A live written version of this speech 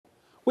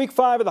Week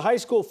 5 of the high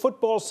school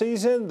football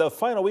season, the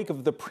final week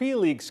of the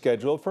pre-league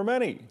schedule for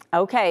many.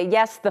 Okay,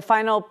 yes, the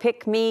final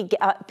pick-me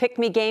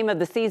game of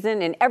the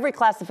season in every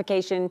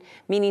classification,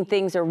 meaning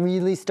things are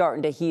really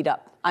starting to heat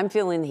up. I'm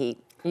feeling the heat.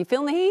 Are you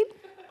feeling the heat?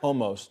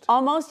 Almost.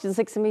 Almost? It's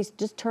like somebody's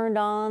just turned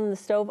on the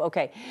stove?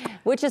 Okay.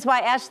 Which is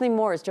why Ashley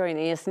Moore is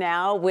joining us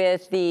now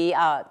with the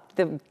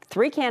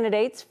 3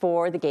 candidates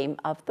for the game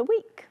of the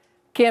week.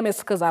 Kim, it's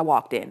because I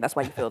walked in. That's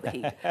why you feel the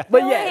heat.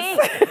 But yes.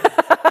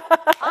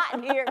 Hot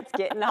in here. It's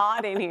getting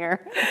hot in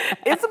here.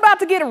 It's about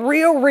to get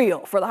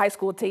real for the high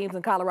school teams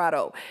in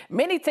Colorado.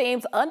 Many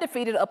teams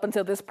undefeated up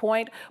until this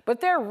point,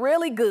 but they're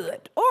really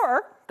good.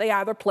 Or they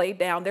either played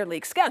down their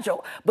league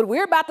schedule. But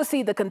we're about to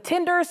see the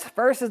contenders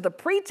versus the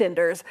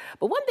pretenders.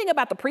 But one thing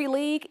about the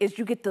pre-league is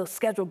you get to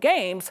schedule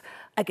games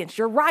against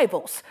your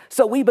rivals.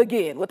 So we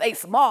begin with a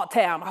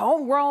small-town,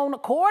 homegrown,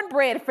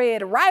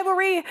 cornbread-fed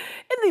rivalry in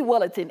the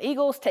Wellington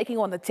Eagles taking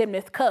on the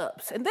Timnath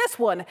Cubs. And this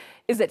one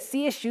is at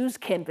CSU's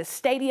Canvas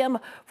Stadium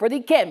for the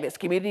Canvas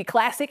Community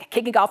Classic,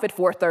 kicking off at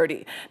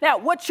 4:30. Now,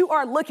 what you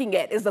are looking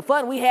at is the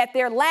fun we had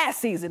there last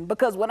season,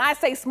 because when I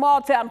say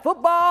small-town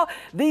football,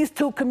 these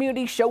two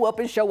communities show up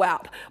and show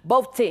out.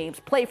 Both teams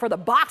play for the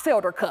Box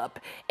Elder Cup,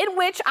 in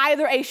which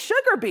either a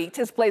sugar beet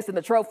is placed in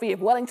the trophy if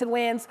Wellington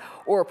wins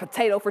or a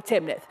potato for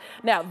Timnath.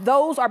 Now,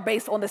 those are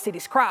based on the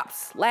city's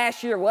crops.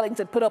 Last year,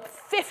 Wellington put up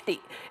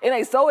 50 in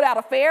a sold-out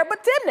affair,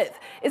 but Timnath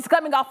is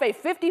coming off a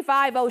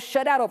 55-0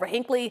 shutout over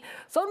Hinckley,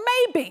 so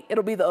maybe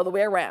it'll be the other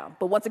way around.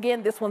 But once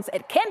again, this one's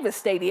at Canvas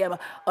Stadium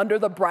under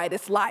the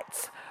brightest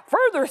lights.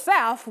 Further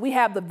south, we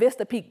have the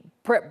Vista Peak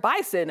Prep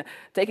Bison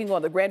taking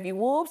on the Grandview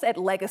Wolves at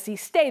Legacy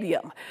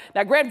Stadium.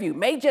 Now, Grandview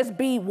may just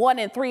be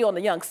 1-3 on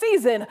the young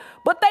season,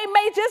 but they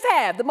may just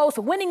have the most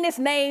winningest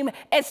name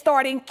at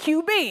starting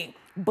QB.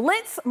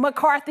 Blitz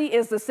McCarthy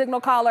is the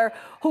signal caller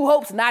who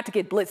hopes not to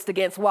get blitzed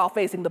against while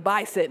facing the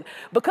Bison.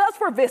 Because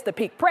for Vista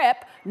Peak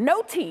Prep,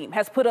 no team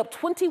has put up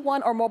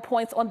 21 or more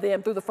points on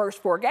them through the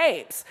first 4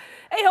 games.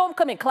 A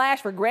homecoming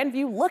clash for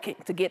Grandview looking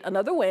to get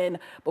another win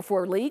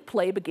before league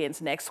play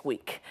begins next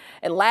week.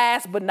 And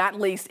last but not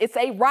least, it's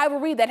a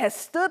rivalry that has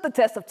stood the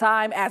test of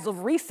time as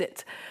of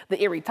recent.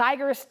 The Erie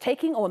Tigers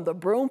taking on the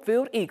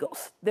Broomfield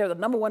Eagles. They're the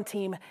 #1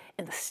 team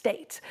in the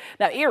state.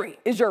 Now, Erie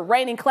is your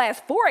reigning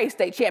Class 4A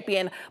state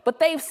champion, but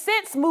they've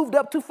since moved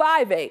up to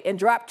 5A and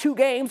dropped 2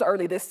 games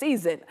early this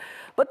season.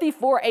 But the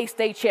 4A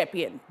state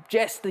champion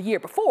just the year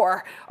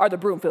before are the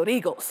Broomfield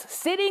Eagles,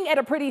 sitting at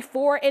a pretty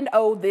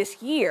 4-0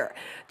 this year,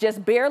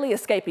 just barely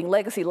escaping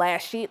Legacy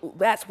last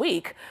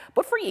week.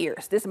 But for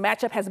years, this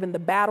matchup has been the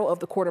battle of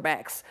the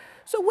quarterbacks,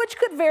 so which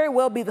could very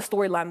well be the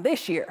storyline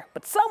this year.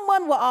 But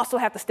someone will also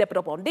have to step it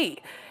up on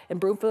D, and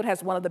Broomfield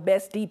has one of the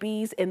best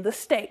DBs in the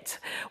state.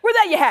 Well,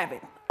 there you have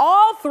it.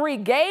 All 3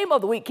 game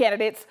of the week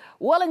candidates: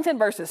 Wellington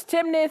versus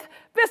Timnath,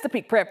 Vista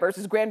Peak Prep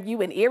versus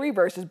Grandview, and Erie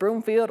versus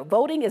Broomfield.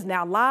 Voting is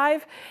now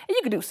live, and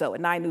you can do so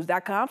at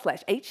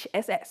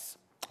 9news.com/HSS.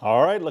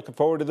 All right, looking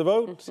forward to the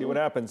vote. See what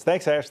happens.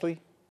 Thanks, Ashley.